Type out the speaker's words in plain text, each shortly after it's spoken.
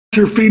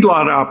your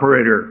feedlot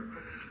operator.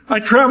 I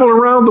travel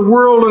around the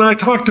world and I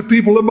talk to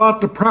people about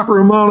the proper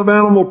amount of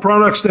animal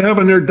products to have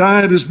in their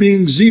diet as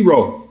being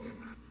zero.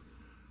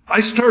 I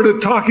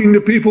started talking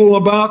to people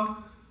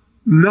about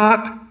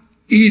not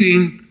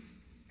eating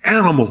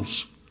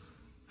animals.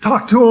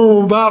 Talked to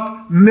them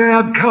about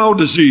mad cow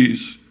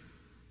disease.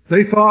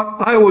 They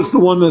thought I was the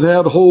one that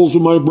had holes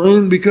in my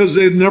brain because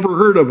they'd never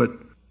heard of it.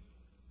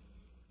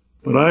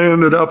 But I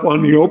ended up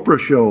on the Oprah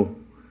show.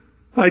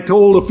 I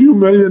told a few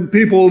million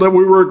people that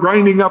we were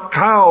grinding up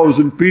cows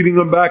and feeding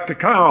them back to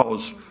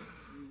cows,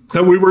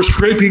 that we were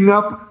scraping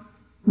up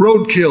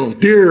roadkill,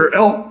 deer,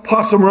 elk,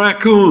 possum,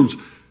 raccoons,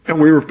 and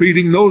we were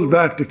feeding those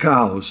back to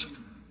cows.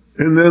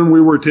 And then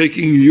we were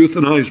taking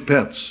euthanized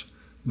pets,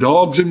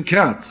 dogs and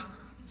cats,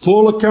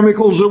 full of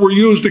chemicals that were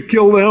used to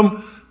kill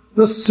them.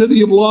 The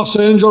city of Los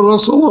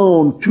Angeles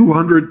alone,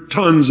 200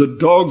 tons of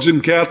dogs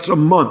and cats a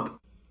month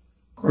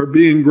are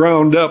being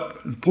ground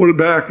up and put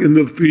back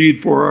into the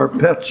feed for our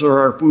pets or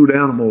our food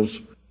animals.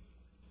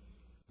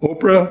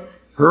 Oprah,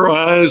 her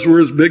eyes were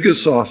as big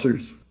as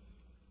saucers.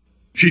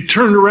 She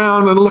turned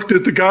around and looked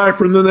at the guy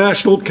from the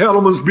National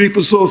Cattlemen's Beef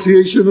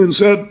Association and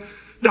said,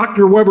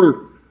 "Dr.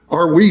 Weber,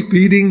 are we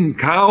feeding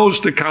cows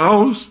to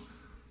cows?"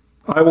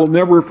 I will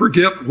never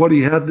forget what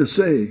he had to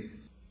say.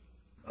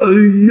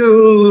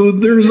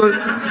 There's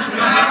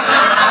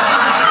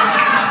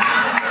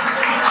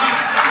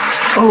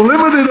a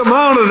limited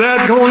amount of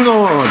that going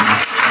on.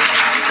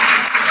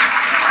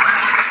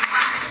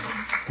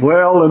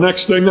 Well, the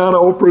next thing out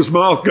of Oprah's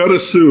mouth got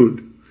us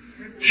sued.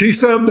 She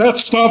said, "That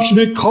stops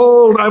me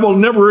cold. I will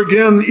never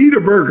again eat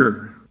a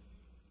burger."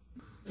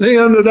 They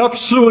ended up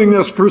suing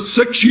us for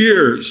 6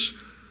 years.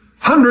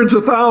 Hundreds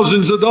of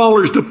thousands of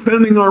dollars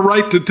defending our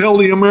right to tell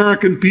the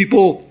American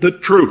people the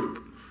truth.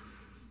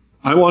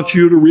 I want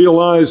you to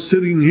realize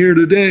sitting here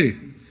today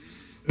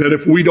that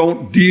if we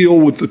don't deal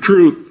with the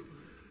truth,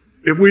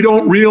 if we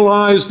don't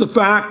realize the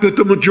fact that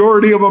the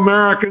majority of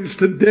Americans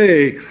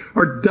today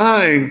are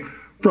dying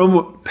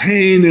from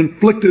pain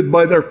inflicted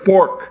by their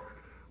fork,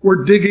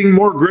 we're digging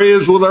more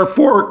graves with our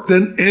fork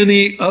than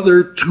any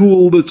other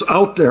tool that's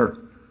out there.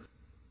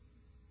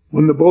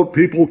 When the boat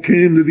people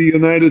came to the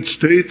United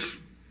States,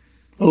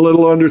 a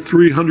little under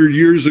 300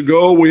 years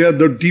ago, we had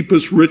the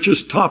deepest,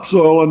 richest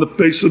topsoil on the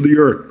face of the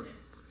earth.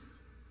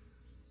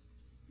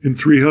 In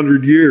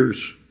 300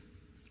 years,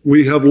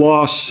 we have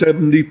lost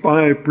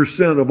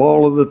 75% of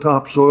all of the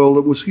topsoil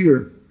that was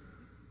here.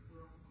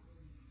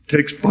 It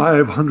takes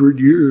 500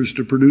 years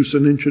to produce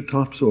an inch of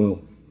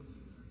topsoil.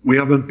 We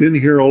haven't been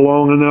here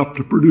long enough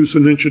to produce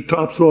an inch of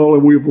topsoil,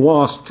 and we've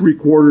lost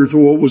 3/4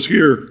 of what was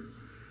here.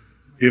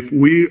 If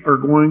we are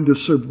going to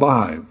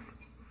survive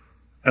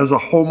as a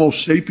Homo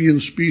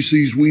sapiens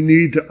species, we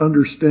need to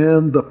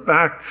understand the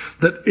fact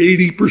that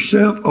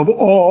 80% of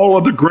all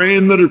of the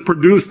grain that is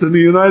produced in the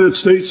United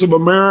States of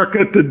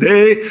America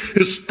today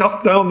is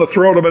stuffed down the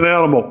throat of an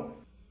animal.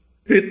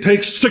 It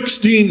takes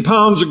 16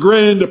 pounds of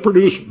grain to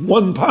produce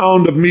 1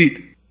 pound of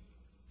meat.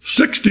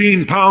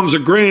 16 pounds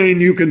of grain,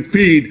 you can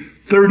feed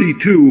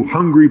 32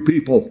 hungry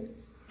people.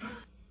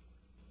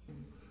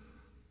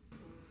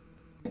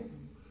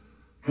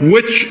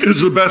 Which is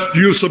the best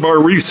use of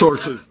our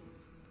resources?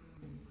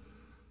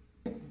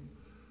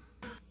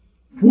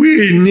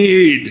 We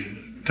need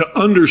to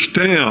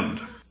understand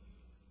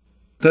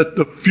that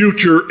the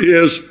future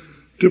is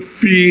to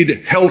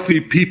feed healthy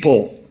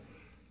people,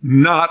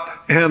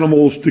 not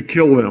animals to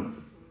kill them.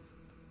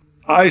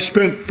 I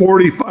spent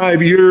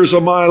 45 years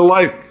of my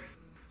life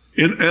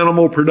in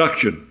animal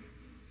production.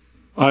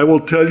 I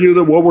will tell you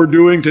that what we're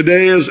doing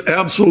today is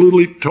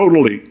absolutely,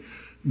 totally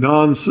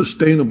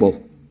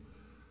non-sustainable.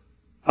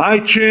 I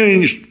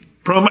changed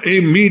from a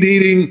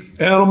meat-eating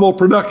animal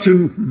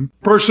production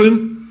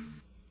person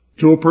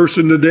to a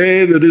person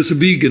today that is a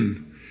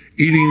vegan,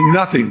 eating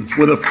nothing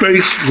with a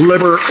face,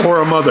 liver, or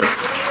a mother.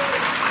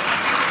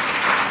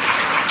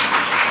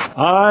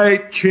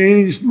 I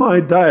changed my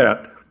diet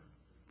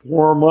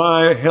for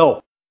my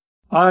health.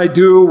 I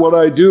do what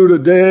I do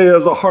today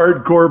as a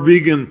hardcore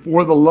vegan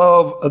for the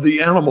love of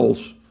the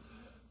animals.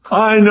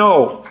 I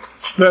know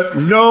that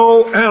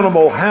no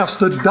animal has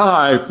to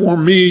die for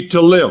me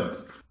to live.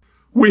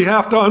 We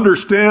have to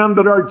understand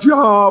that our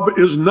job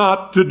is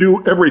not to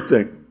do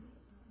everything.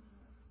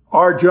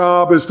 Our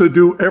job is to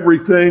do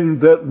everything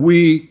that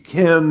we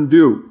can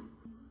do.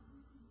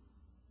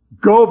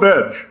 Go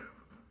veg.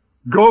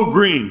 Go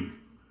green.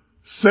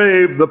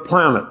 Save the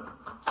planet.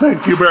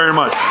 Thank you very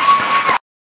much.